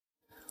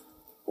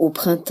Au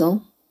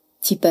printemps,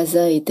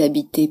 Tipaza est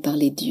habité par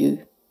les dieux,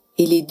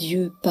 et les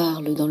dieux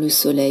parlent dans le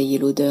soleil et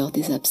l'odeur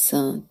des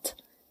absinthes.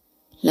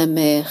 La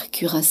mer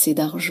cuirassée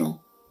d'argent,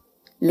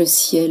 le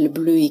ciel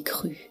bleu et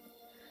cru,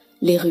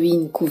 les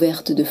ruines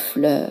couvertes de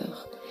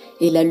fleurs,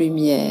 et la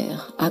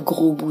lumière à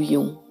gros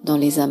bouillons dans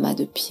les amas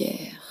de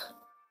pierre.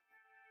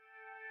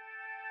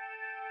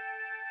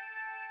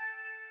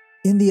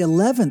 In the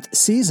 11th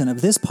season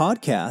of this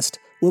podcast,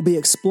 we'll be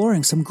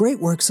exploring some great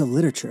works of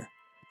literature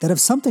that have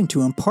something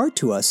to impart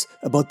to us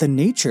about the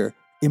nature,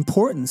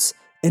 importance,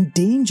 and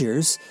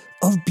dangers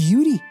of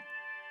beauty.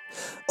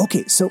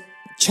 Okay, so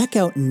check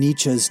out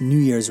Nietzsche's New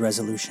Year's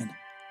resolution.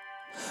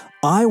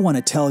 I want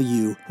to tell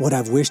you what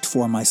I've wished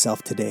for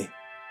myself today.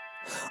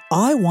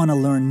 I want to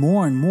learn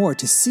more and more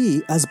to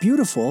see as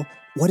beautiful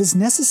what is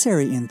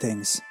necessary in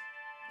things.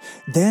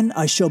 Then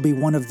I shall be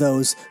one of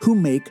those who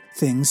make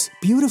things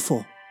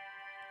beautiful.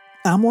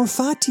 Amor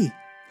fati.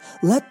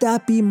 Let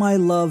that be my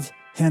love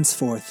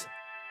henceforth.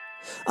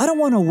 I don't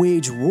want to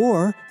wage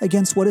war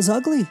against what is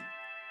ugly.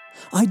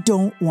 I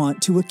don't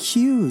want to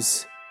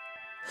accuse.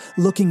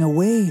 Looking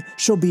away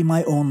shall be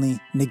my only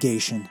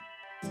negation.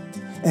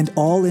 And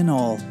all in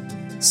all,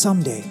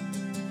 someday,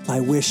 I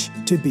wish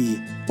to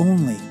be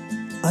only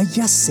a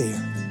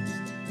yes-sayer.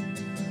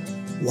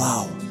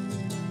 Wow,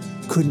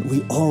 couldn't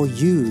we all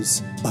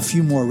use a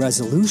few more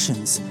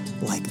resolutions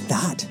like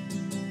that?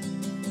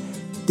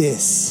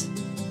 This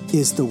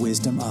is the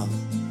wisdom of.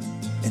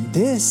 And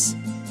this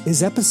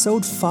is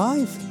episode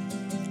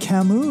 5,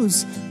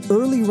 Camus'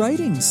 early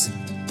writings,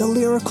 the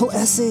lyrical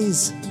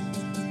essays.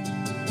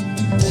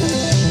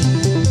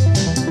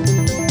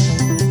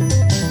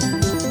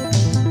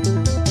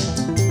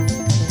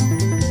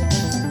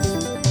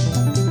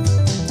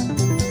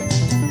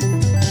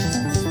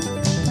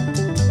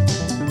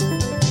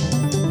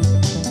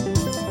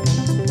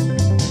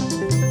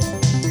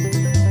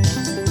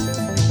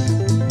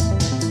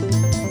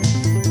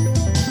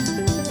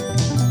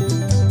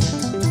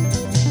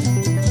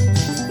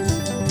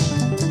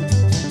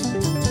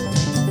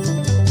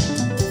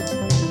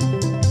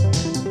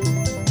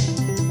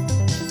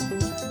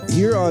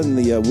 Here on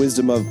the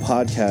Wisdom of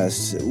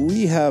podcast,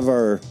 we have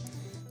our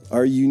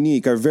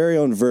unique, our very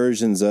own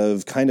versions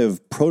of kind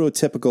of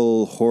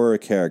prototypical horror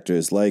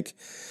characters, like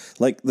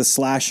the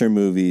slasher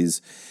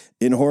movies.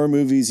 In horror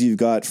movies, you've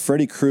got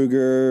Freddy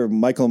Krueger,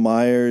 Michael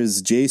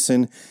Myers,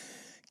 Jason,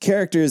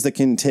 characters that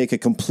can take a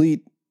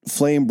complete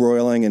flame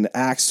broiling, an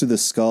axe to the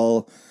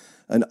skull,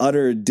 an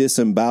utter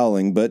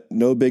disemboweling, but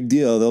no big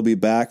deal. They'll be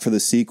back for the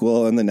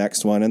sequel and the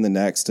next one and the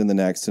next and the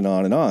next and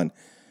on and on.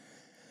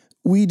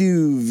 We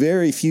do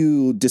very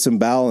few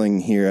disemboweling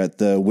here at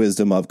the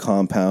Wisdom of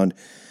Compound,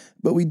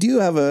 but we do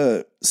have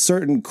a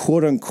certain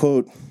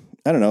quote-unquote,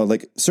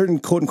 certain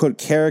quote-unquote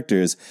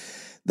characters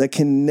that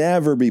can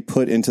never be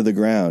put into the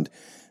ground.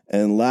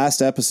 And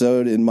last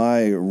episode, in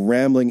my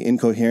rambling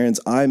incoherence,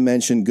 I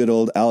mentioned good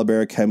old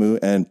Albert Camus,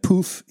 and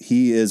poof,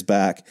 he is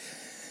back.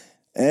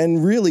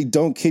 And really,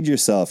 don't kid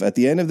yourself. At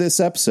the end of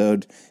this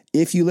episode,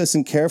 if you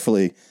listen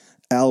carefully,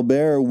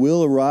 Albert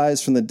will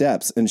arise from the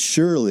depths, and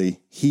surely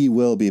he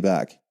will be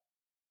back.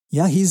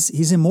 Yeah,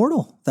 he's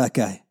immortal, that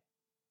guy.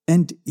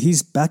 And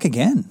he's back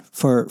again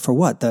for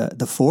what,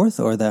 the fourth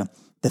or the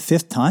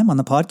fifth time on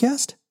the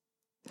podcast?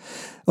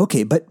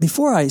 Okay, but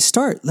before I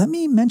start, let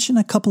me mention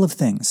a couple of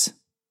things.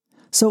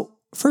 So,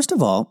 first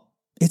of all,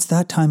 it's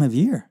that time of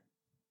year.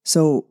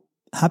 So,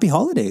 happy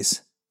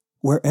holidays,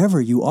 wherever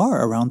you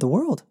are around the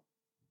world.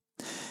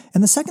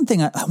 And the second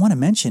thing I want to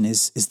mention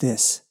is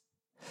this.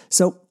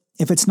 So,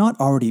 if it's not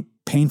already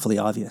painfully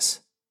obvious,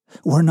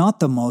 we're not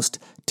the most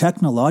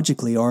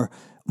technologically or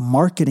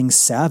marketing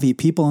savvy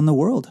people in the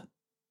world.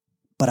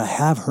 But I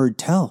have heard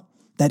tell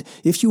that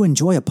if you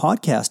enjoy a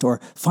podcast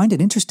or find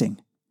it interesting,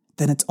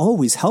 then it's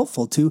always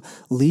helpful to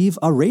leave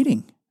a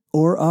rating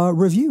or a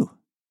review.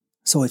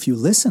 So if you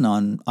listen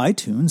on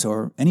iTunes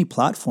or any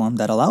platform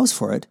that allows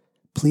for it,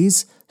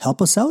 please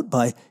help us out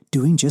by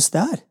doing just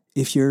that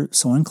if you're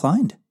so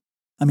inclined.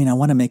 I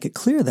want to make it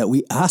clear that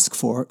we ask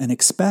for and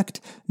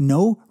expect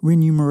no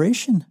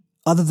remuneration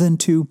other than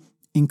to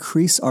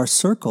increase our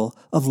circle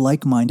of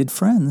like-minded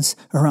friends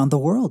around the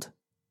world.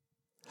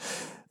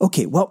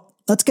 Okay, well,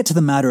 let's get to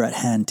the matter at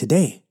hand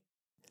today.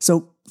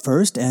 So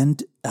first,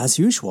 and as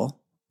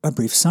usual, a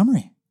brief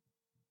summary.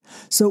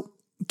 So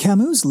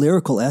Camus'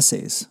 Lyrical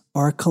Essays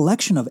are a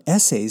collection of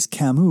essays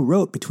Camus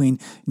wrote between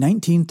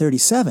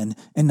 1937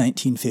 and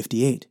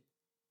 1958.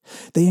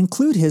 They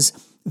include his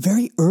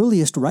very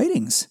earliest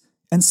writings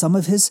and some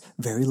of his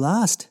very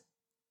last.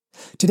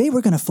 Today we're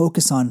going to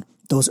focus on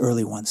those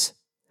early ones,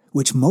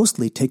 which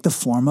mostly take the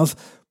form of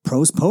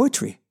prose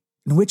poetry,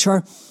 and which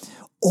are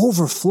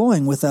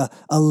overflowing with a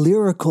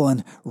lyrical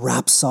and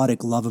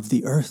rhapsodic love of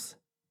the earth.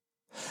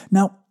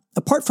 Now,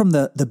 apart from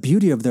the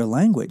beauty of their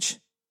language,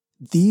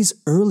 these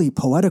early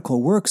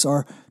poetical works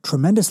are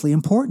tremendously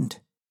important,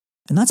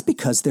 and that's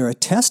because they're a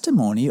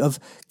testimony of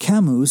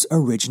Camus'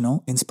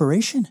 original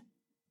inspiration.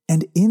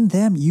 And in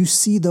them you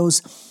see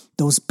those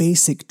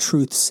basic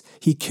truths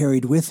he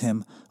carried with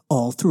him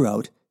all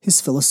throughout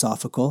his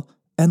philosophical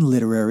and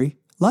literary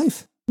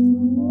life.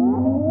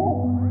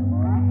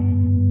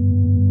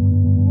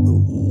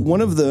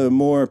 One of the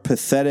more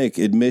pathetic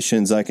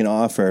admissions I can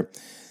offer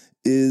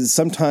is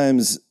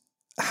sometimes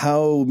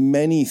how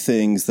many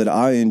things that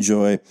I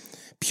enjoy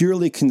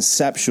purely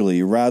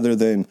conceptually rather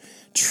than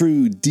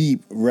true,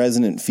 deep,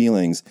 resonant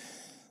feelings.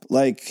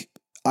 Like,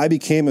 I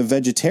became a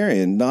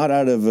vegetarian, not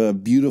out of a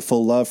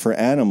beautiful love for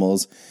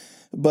animals,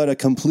 but a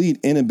complete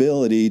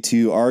inability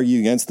to argue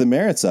against the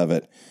merits of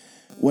it.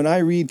 When I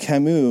read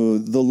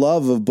Camus, the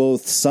love of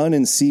both sun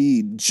and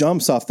sea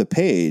jumps off the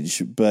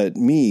page, but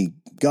me,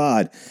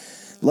 God,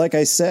 like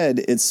I said,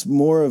 it's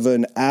more of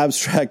an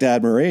abstract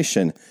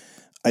admiration.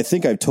 I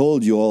think I've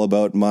told you all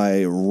about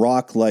my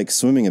rock-like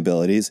swimming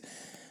abilities.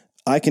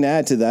 I can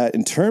add to that,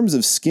 in terms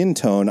of skin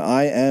tone,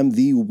 I am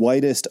the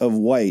whitest of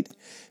white,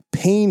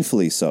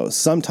 painfully so,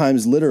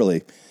 sometimes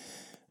literally,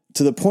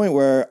 to the point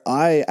where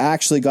I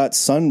actually got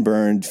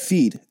sunburned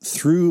feet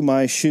through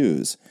my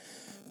shoes.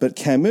 But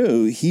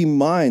Camus, he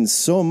mines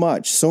so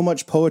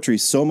much poetry,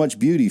 so much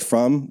beauty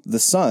from the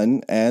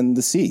sun and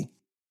the sea.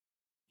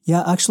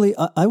 Yeah, actually,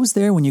 I was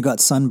there when you got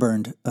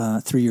sunburned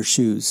through your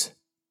shoes.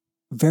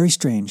 Very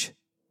strange,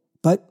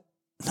 but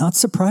not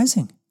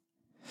surprising.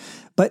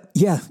 But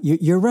yeah,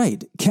 you're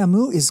right.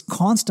 Camus is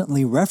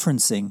constantly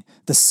referencing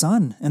the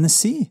sun and the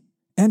sea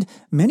and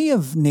many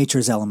of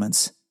nature's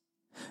elements.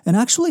 And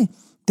actually,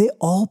 they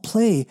all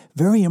play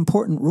very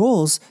important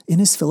roles in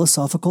his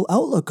philosophical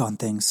outlook on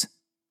things.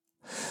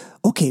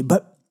 Okay,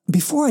 but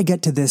before I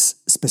get to this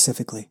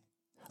specifically,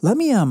 let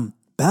me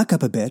back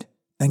up a bit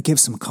and give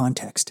some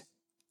context.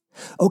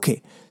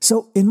 Okay,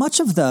 so in much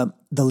of the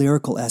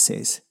lyrical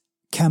essays,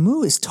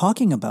 Camus is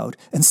talking about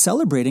and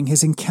celebrating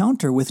his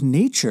encounter with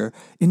nature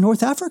in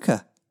North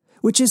Africa,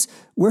 which is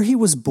where he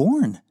was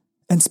born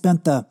and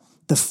spent the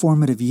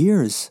formative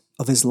years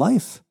of his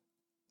life.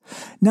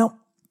 Now,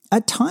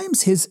 at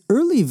times, his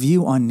early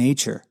view on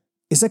nature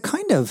is a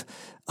kind of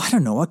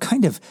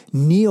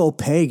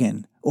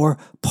neo-pagan or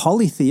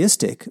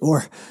polytheistic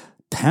or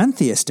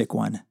pantheistic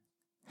one.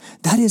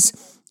 That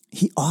is,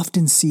 he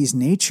often sees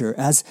nature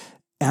as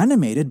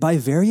animated by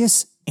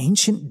various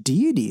ancient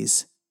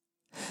deities.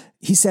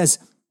 He says,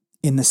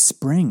 in the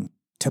spring,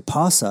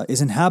 Tapasa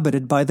is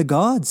inhabited by the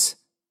gods,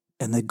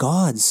 and the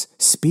gods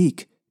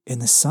speak in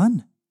the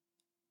sun.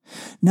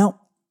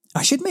 Now,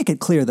 I should make it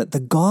clear that the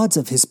gods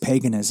of his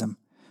paganism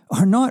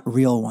are not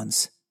real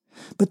ones,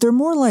 but they're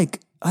more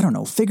like,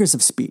 figures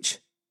of speech.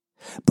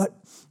 But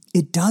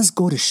it does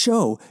go to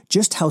show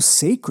just how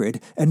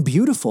sacred and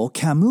beautiful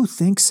Camus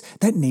thinks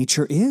that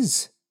nature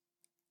is.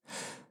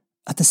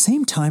 At the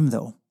same time,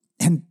 though,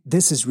 and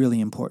this is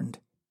really important,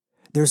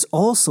 there's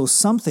also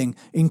something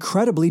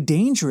incredibly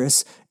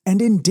dangerous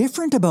and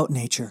indifferent about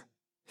nature.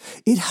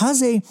 It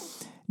has a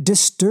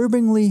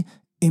disturbingly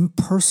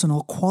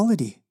impersonal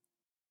quality.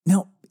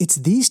 Now, it's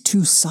these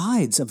two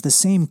sides of the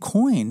same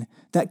coin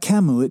that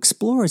Camus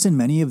explores in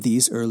many of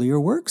these earlier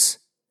works.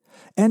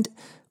 And,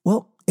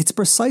 well, it's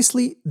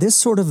precisely this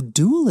sort of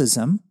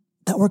dualism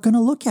that we're going to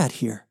look at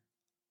here.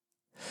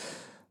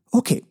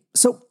 Okay,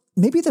 so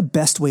maybe the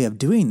best way of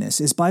doing this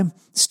is by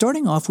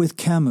starting off with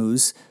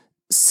Camus'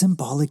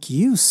 symbolic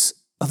use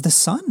of the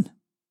sun.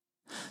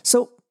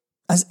 So,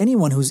 as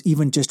anyone who's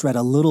even just read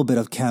a little bit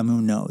of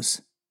Camus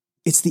knows,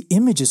 it's the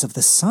images of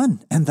the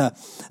sun and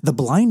the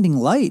blinding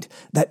light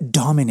that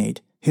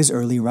dominate his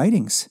early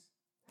writings.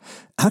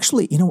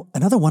 Actually,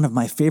 another one of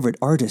my favorite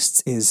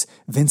artists is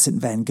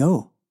Vincent van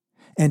Gogh.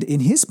 And in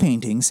his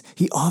paintings,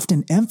 he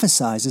often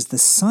emphasizes the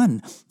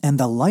sun and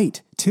the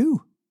light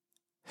too.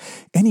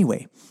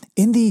 Anyway,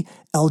 in the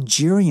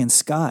Algerian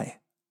sky,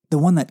 the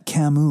one that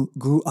Camus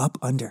grew up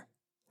under,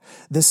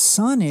 the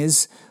sun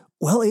is,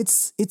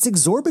 it's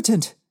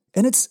exorbitant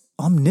and it's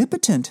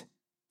omnipotent.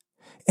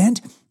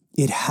 And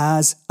it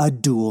has a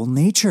dual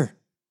nature.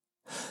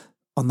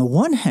 On the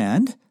one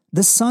hand,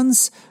 the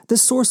sun's the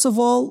source of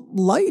all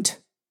light,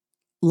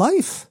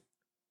 life,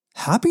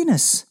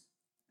 happiness,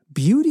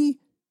 beauty,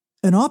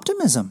 and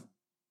optimism.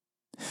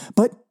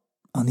 But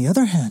on the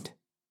other hand,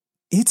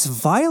 it's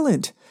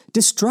violent,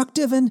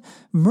 destructive, and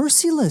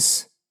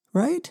merciless,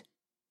 right?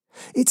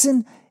 It's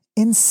an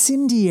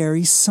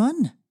incendiary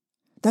sun.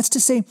 That's to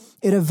say,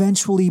 it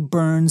eventually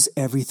burns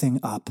everything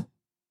up.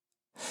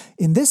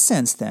 In this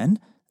sense, then,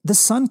 the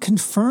sun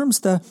confirms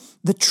the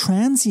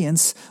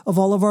transience of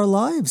all of our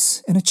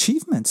lives and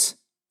achievements.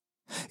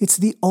 It's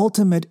the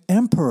ultimate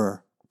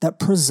emperor that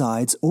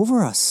presides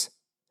over us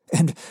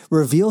and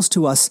reveals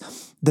to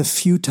us the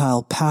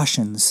futile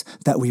passions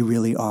that we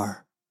really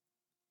are.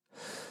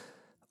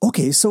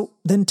 Okay, so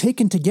then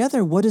taken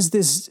together, what does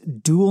this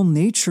dual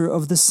nature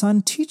of the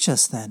sun teach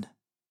us then?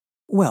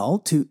 Well,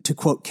 to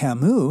quote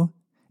Camus,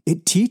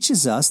 it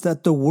teaches us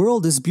that the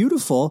world is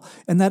beautiful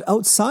and that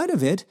outside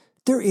of it,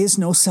 there is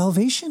no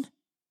salvation.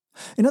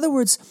 In other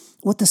words,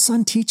 what the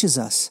sun teaches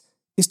us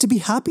is to be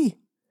happy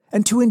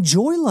and to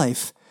enjoy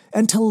life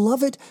and to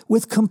love it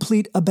with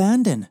complete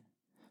abandon,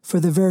 for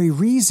the very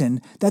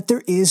reason that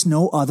there is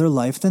no other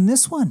life than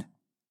this one,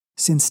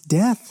 since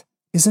death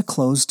is a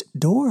closed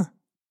door.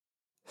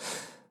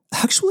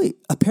 Actually,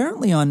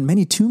 apparently on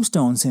many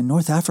tombstones in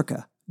North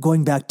Africa,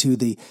 going back to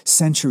the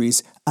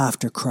centuries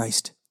after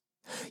Christ,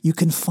 you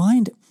can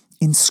find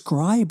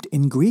inscribed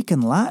in Greek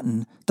and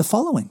Latin the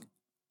following: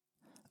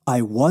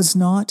 I was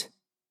not,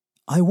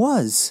 I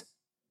was,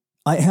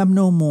 I am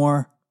no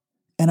more,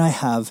 and I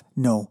have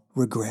no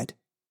regret.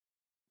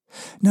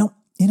 Now,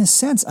 in a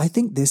sense, I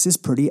think this is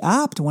pretty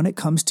apt when it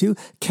comes to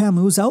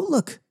Camus'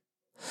 outlook.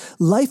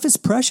 Life is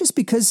precious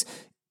because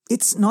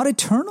it's not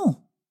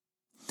eternal.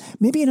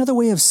 Maybe another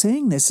way of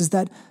saying this is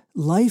that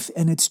life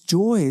and its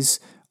joys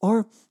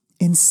are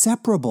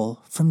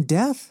inseparable from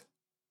death,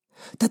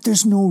 that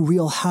there's no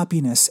real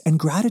happiness and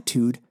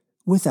gratitude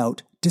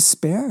without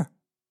despair.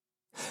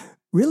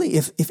 Really,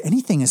 if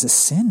anything is a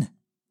sin,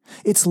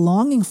 it's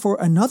longing for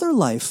another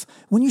life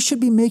when you should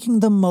be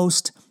making the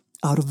most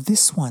out of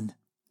this one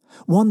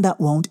that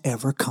won't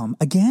ever come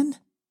again.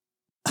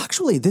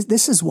 Actually,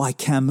 this is why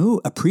Camus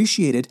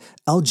appreciated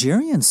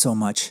Algerians so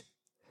much.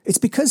 It's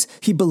because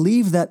he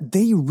believed that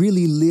they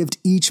really lived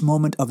each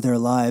moment of their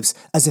lives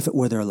as if it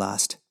were their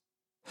last.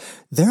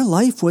 Their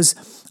life was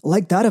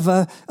like that of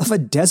a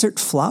desert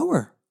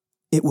flower.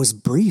 It was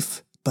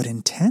brief but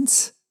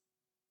intense.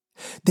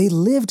 They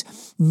lived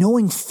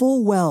knowing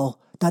full well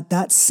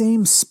that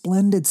same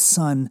splendid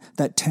sun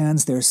that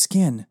tans their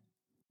skin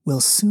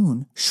will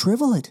soon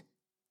shrivel it.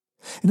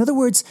 In other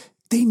words,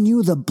 they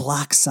knew the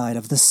black side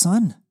of the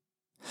sun.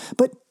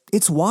 But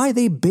it's why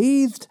they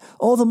bathed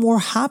all the more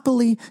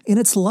happily in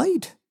its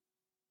light.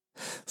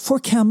 For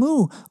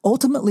Camus,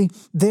 ultimately,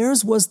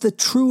 theirs was the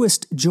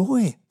truest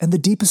joy and the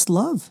deepest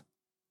love.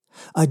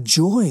 A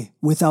joy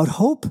without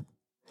hope,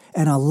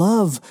 and a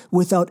love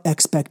without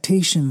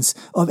expectations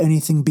of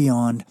anything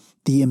beyond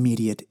the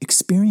immediate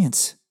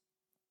experience.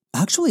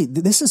 Actually,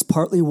 this is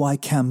partly why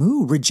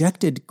Camus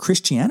rejected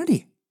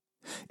Christianity.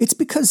 It's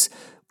because,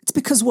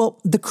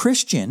 the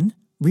Christian,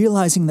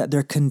 realizing that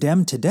they're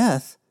condemned to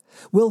death,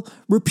 will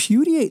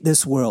repudiate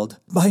this world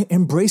by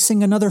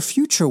embracing another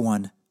future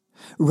one,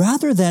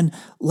 rather than,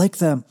 like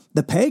the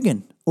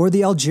pagan or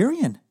the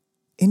Algerian,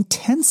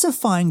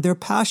 intensifying their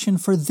passion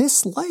for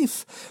this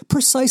life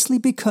precisely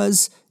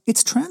because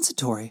it's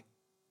transitory.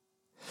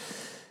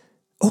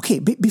 Okay,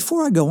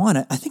 before I go on,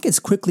 I think it's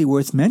quickly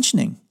worth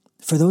mentioning,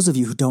 for those of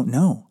you who don't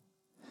know,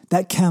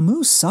 that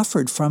Camus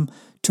suffered from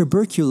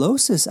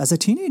tuberculosis as a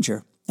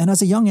teenager and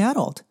as a young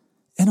adult,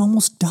 and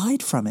almost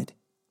died from it.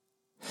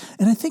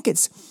 And I think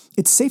it's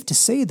safe to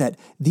say that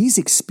these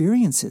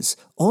experiences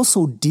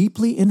also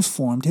deeply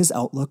informed his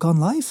outlook on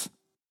life.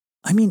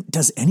 I mean,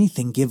 does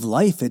anything give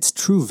life its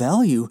true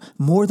value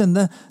more than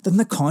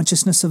the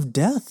consciousness of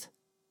death?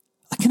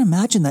 I can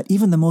imagine that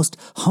even the most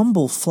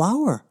humble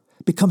flower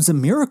becomes a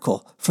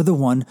miracle for the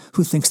one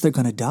who thinks they're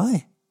going to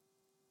die.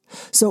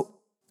 So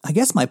I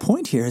guess my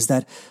point here is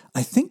that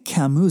I think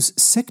Camus'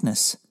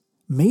 sickness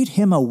made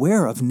him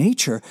aware of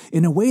nature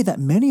in a way that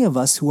many of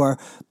us who are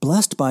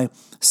blessed by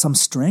some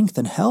strength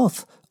and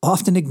health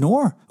often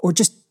ignore or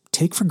just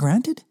take for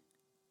granted.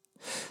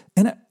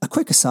 And a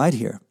quick aside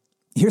here,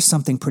 here's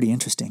something pretty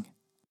interesting.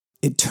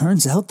 It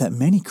turns out that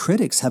many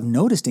critics have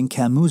noticed in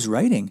Camus'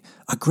 writing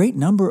a great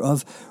number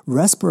of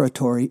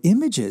respiratory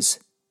images,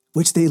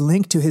 which they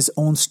link to his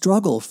own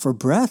struggle for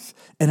breath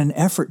and an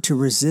effort to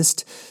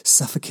resist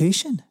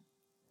suffocation.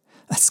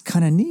 That's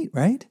kind of neat,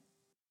 right?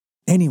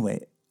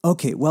 Anyway,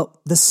 okay,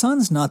 well, the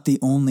sun's not the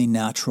only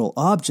natural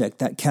object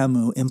that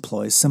Camus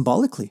employs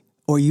symbolically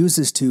or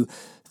uses to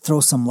throw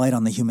some light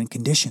on the human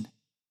condition.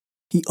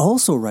 He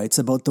also writes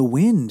about the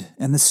wind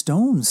and the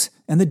stones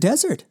and the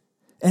desert.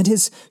 And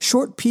his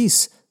short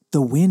piece,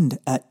 The Wind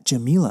at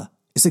Jamila,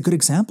 is a good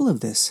example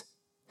of this.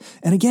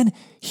 And again,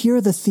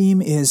 here the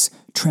theme is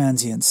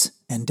transience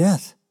and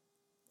death.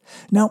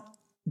 Now,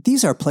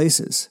 these are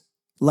places,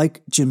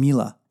 like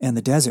Jamila and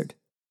the desert,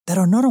 that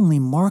are not only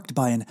marked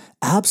by an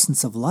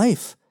absence of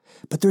life,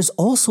 but there's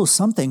also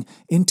something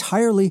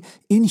entirely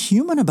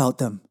inhuman about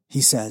them, he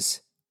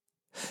says.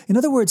 In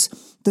other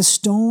words, the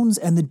stones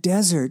and the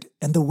desert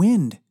and the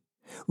wind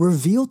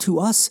reveal to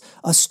us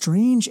a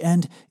strange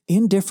and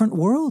indifferent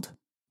world,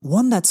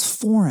 one that's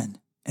foreign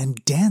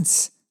and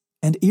dense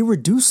and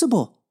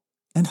irreducible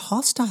and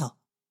hostile,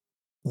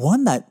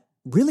 one that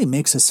really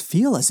makes us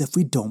feel as if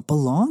we don't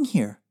belong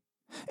here,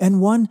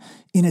 and one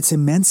in its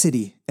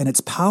immensity and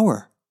its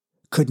power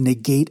could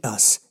negate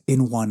us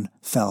in one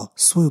fell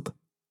swoop.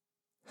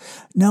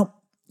 Now,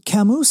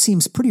 Camus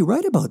seems pretty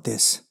right about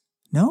this,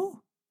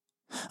 no?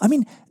 I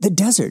mean, the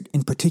desert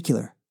in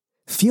particular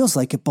feels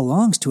like it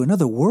belongs to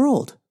another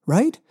world,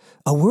 right?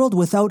 A world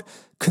without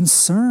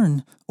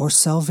concern or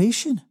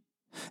salvation,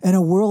 and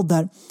a world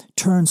that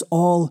turns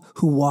all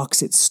who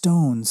walks its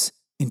stones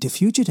into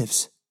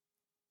fugitives.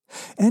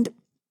 And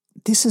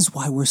this is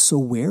why we're so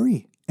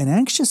wary and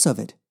anxious of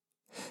it,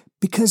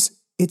 because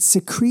it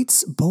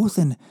secretes both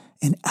an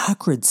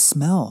acrid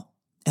smell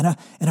and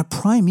a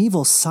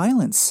primeval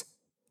silence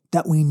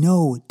that we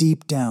know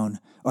deep down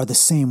are the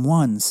same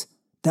ones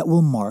that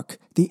will mark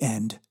the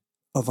end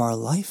of our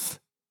life.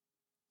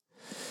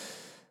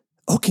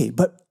 Okay,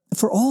 but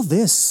for all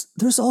this,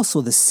 there's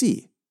also the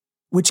sea,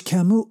 which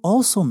Camus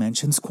also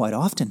mentions quite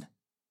often.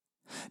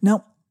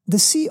 Now, the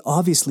C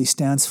obviously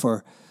stands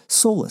for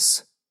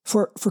solace,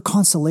 for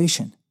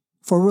consolation,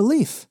 for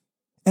relief,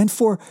 and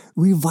for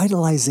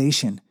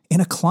revitalization in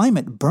a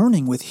climate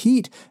burning with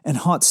heat and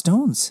hot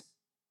stones.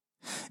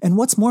 And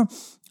what's more,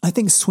 I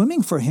think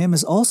swimming for him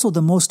is also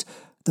the most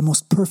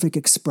perfect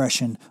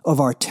expression of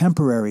our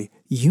temporary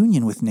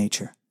union with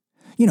nature.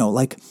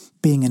 Like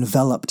being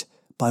enveloped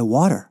by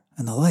water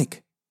and the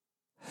like.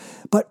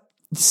 But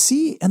the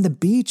sea and the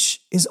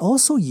beach is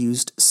also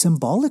used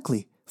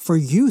symbolically for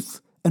youth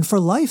and for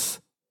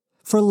life,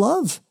 for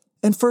love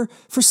and for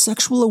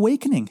sexual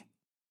awakening.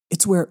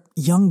 It's where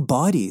young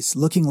bodies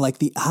looking like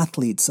the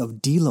athletes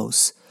of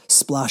Delos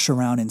splash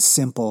around in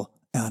simple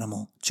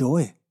animal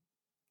joy.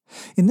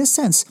 In this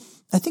sense,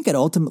 I think it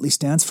ultimately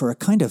stands for a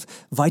kind of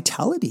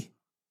vitality,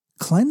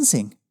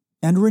 cleansing,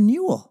 and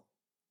renewal.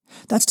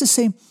 That's to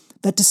say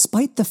that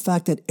despite the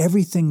fact that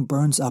everything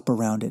burns up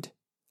around it,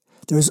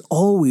 there's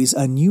always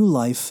a new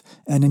life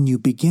and a new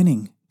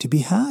beginning to be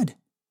had,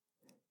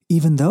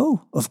 even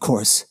though, of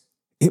course,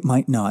 it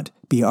might not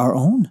be our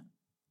own.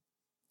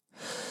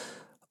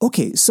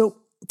 Okay, so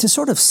to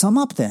sort of sum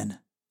up then,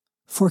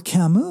 for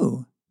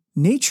Camus,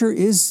 nature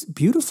is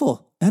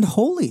beautiful and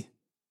holy,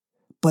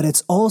 but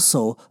it's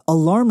also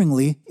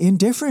alarmingly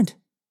indifferent.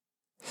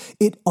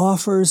 It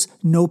offers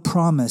no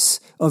promise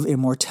of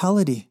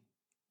immortality.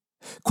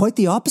 Quite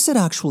the opposite,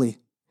 actually.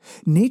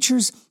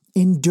 Nature's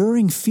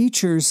enduring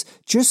features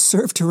just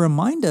serve to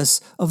remind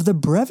us of the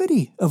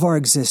brevity of our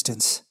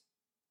existence.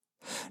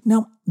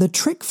 Now, the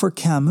trick for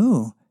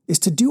Camus is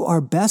to do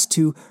our best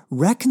to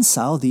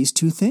reconcile these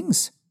two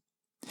things.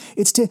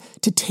 It's to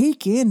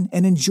take in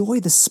and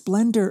enjoy the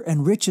splendor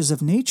and riches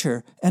of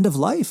nature and of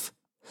life,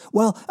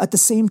 while at the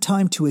same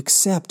time to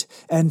accept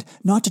and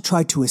not to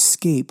try to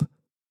escape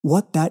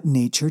what that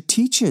nature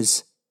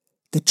teaches,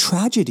 the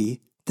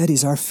tragedy that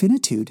is our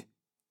finitude.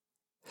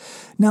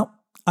 Now,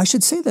 I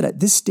should say that at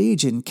this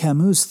stage in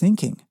Camus'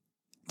 thinking,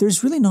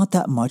 there's really not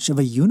that much of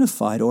a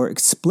unified or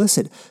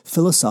explicit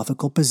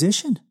philosophical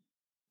position.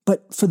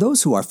 But for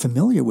those who are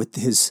familiar with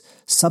his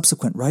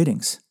subsequent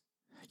writings,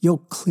 you'll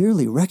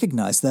clearly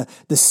recognize the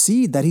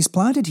seed that he's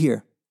planted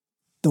here,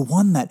 the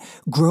one that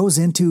grows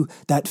into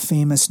that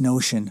famous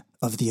notion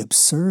of the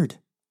absurd,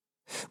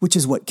 which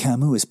is what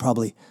Camus is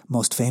probably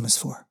most famous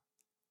for.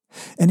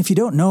 And if you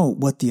don't know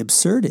what the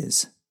absurd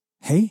is,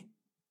 hey,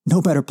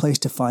 no better place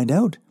to find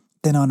out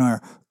than on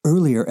our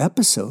earlier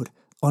episode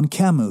on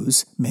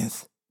Camus'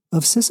 myth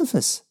of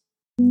Sisyphus.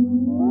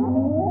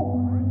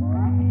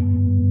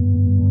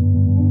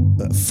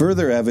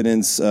 Further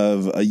evidence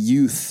of a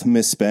youth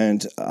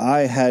misspent,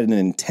 I had an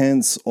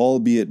intense,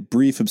 albeit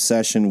brief,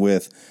 obsession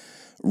with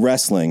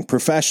wrestling,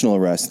 professional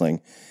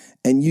wrestling.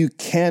 And you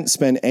can't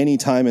spend any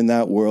time in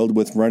that world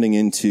with running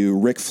into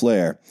Ric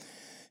Flair.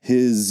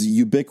 His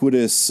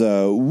ubiquitous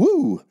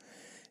woo.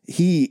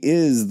 He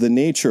is the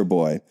nature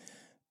boy.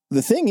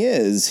 The thing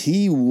is,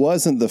 he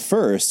wasn't the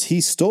first. He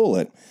stole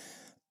it.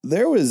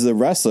 There was a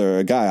wrestler,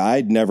 a guy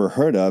I'd never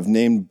heard of,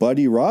 named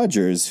Buddy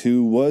Rogers,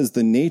 who was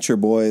the nature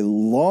boy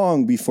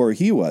long before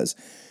he was.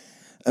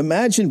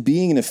 Imagine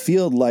being in a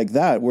field like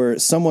that where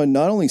someone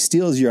not only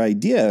steals your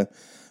idea,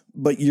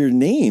 but your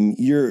name,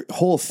 your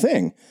whole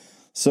thing.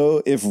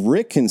 So if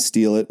Rick can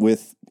steal it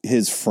with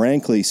his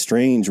frankly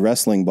strange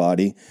wrestling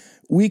body,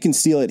 we can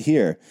steal it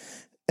here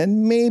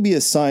and maybe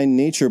assign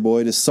nature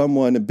boy to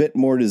someone a bit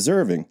more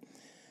deserving.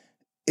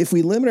 If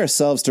we limit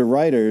ourselves to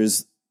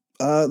writers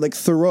like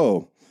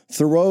Thoreau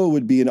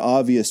would be an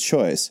obvious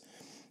choice.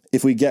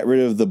 If we get rid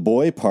of the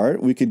boy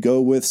part, we could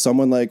go with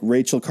someone like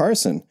Rachel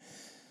Carson.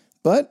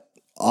 But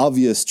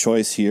obvious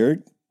choice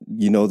here,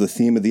 you know the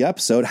theme of the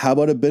episode, how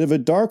about a bit of a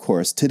dark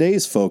horse?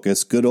 Today's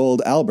focus, good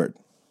old Albert.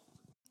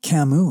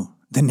 Camus,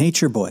 the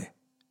nature boy.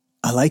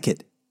 I like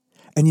it.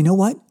 And you know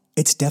what?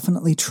 It's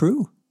definitely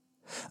true.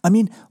 I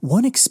mean,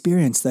 one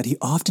experience that he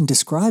often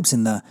describes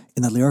in the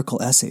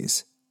lyrical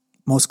essays,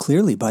 most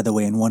clearly, by the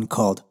way, in one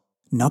called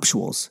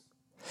Nuptials,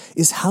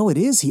 is how it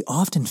is he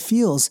often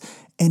feels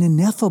an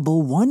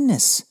ineffable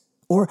oneness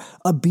or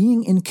a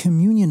being in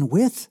communion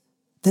with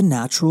the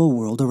natural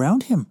world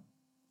around him.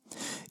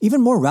 Even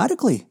more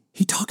radically,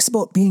 he talks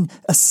about being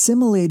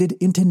assimilated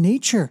into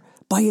nature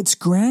by its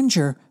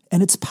grandeur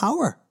and its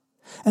power,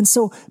 and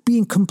so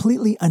being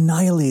completely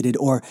annihilated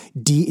or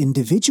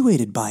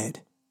de-individuated by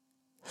it.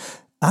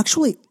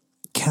 Actually,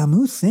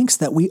 Camus thinks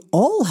that we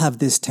all have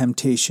this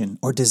temptation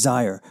or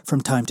desire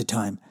from time to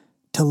time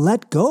to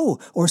let go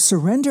or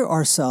surrender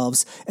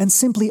ourselves and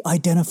simply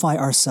identify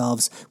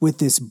ourselves with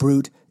this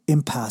brute,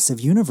 impassive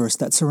universe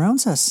that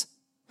surrounds us.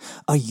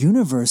 A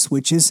universe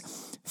which is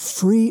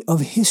free of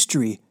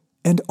history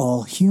and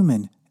all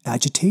human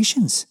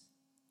agitations.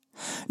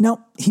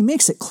 Now, he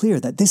makes it clear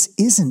that this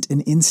isn't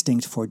an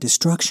instinct for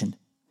destruction,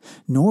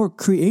 nor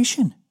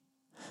creation.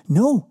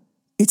 No,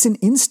 it's an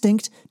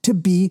instinct to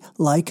be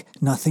like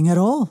nothing at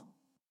all.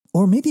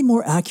 Or maybe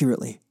more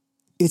accurately,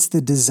 it's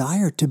the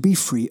desire to be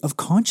free of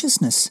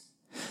consciousness,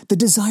 the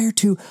desire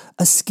to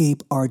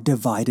escape our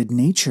divided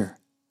nature,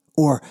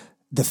 or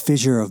the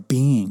fissure of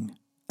being,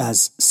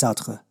 as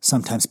Sartre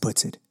sometimes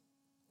puts it.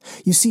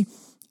 You see,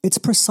 it's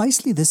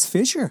precisely this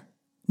fissure,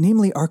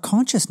 namely our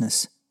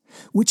consciousness,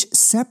 which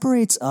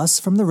separates us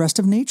from the rest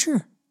of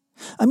nature.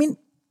 I mean,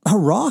 a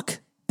rock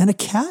and a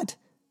cat,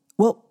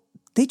 well,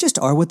 they just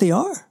are what they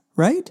are,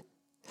 right?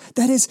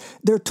 That is,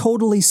 they're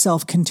totally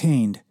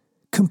self-contained,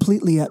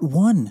 completely at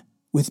one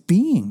with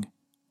being.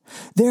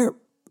 They're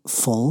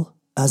full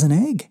as an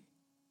egg.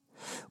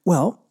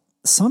 Well,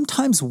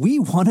 sometimes we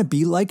want to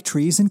be like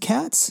trees and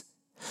cats.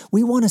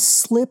 We want to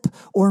slip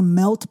or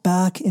melt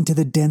back into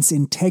the dense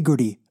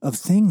integrity of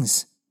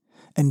things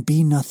and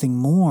be nothing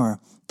more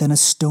than a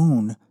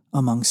stone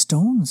among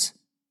stones.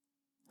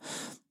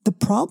 The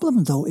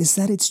problem, though, is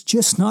that it's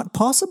just not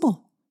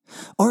possible.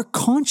 Our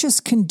conscious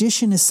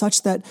condition is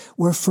such that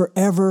we're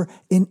forever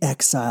in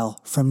exile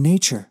from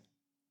nature.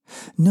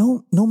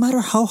 No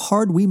matter how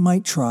hard we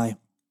might try,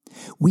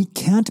 we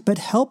can't but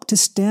help to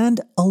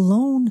stand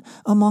alone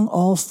among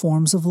all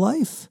forms of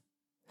life,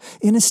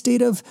 in a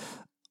state of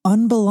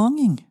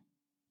unbelonging,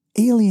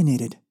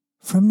 alienated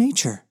from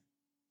nature.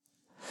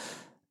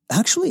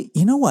 Actually,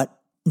 you know what?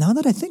 Now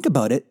that I think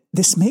about it,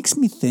 this makes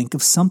me think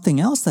of something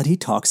else that he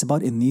talks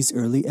about in these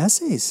early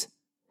essays,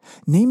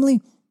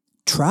 namely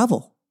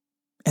travel.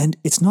 And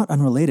it's not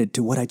unrelated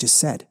to what I just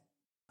said.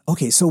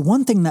 Okay, so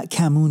one thing that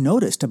Camus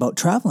noticed about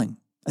traveling,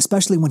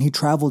 especially when he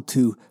traveled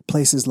to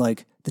places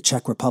like the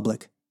Czech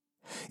Republic,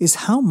 is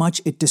how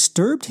much it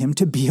disturbed him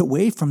to be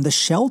away from the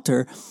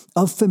shelter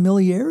of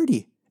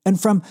familiarity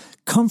and from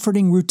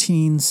comforting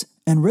routines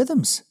and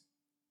rhythms.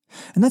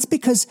 And that's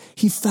because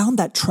he found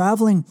that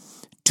traveling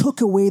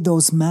took away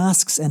those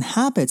masks and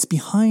habits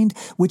behind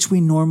which we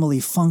normally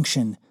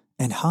function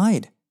and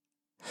hide.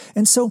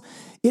 And so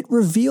it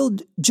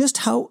revealed just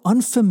how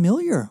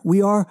unfamiliar we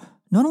are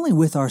not only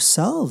with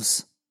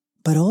ourselves,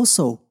 but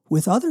also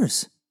with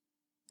others.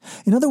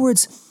 In other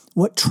words,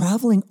 what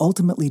traveling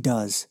ultimately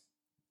does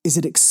is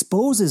it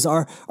exposes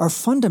our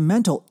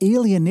fundamental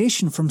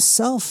alienation from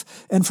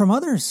self and from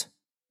others.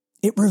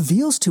 It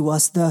reveals to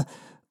us the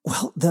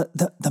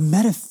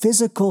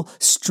metaphysical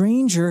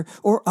stranger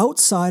or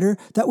outsider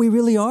that we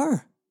really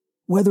are,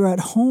 whether at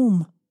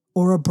home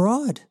or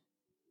abroad.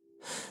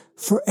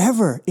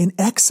 Forever in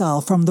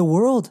exile from the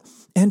world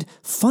and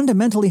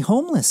fundamentally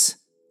homeless.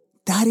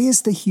 That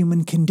is the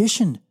human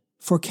condition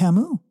for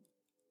Camus.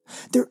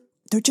 There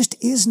just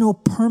is no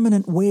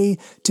permanent way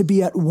to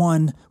be at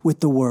one with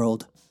the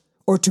world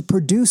or to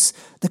produce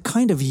the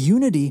kind of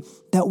unity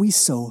that we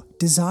so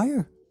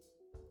desire.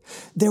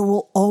 There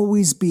will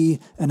always be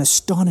an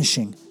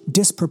astonishing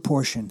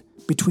disproportion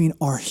between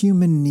our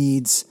human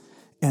needs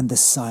and the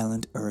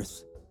silent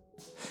earth.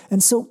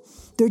 And so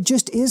there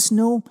just is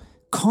no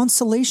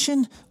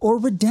consolation or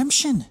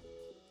redemption.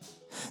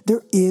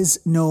 There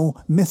is no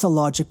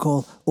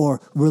mythological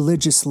or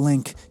religious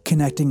link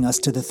connecting us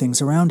to the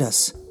things around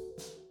us.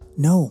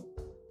 No,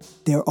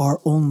 there are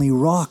only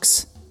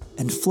rocks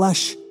and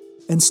flesh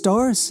and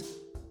stars,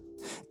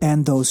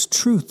 and those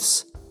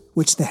truths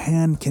which the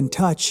hand can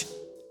touch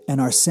and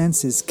our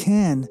senses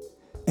can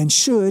and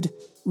should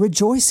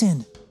rejoice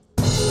in.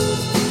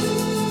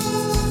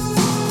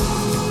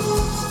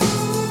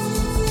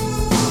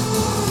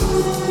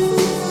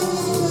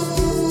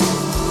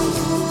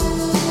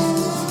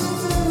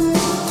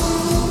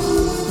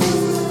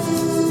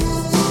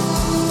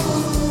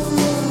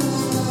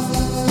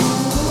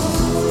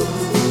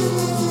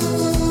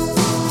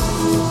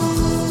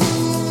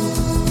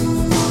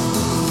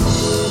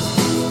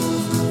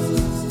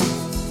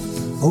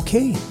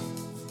 Okay,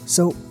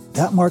 so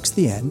that marks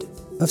the end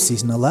of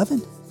Season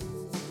 11.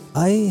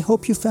 I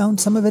hope you found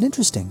some of it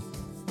interesting.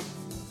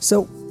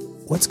 So,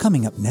 what's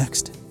coming up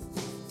next?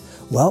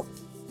 Well,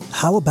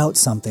 how about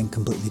something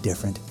completely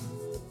different?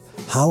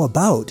 How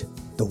about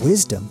the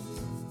wisdom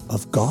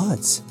of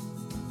gods?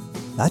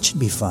 That should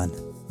be fun,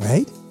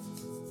 right?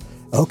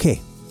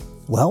 Okay,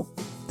 well,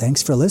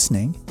 thanks for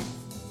listening,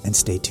 and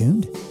stay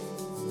tuned.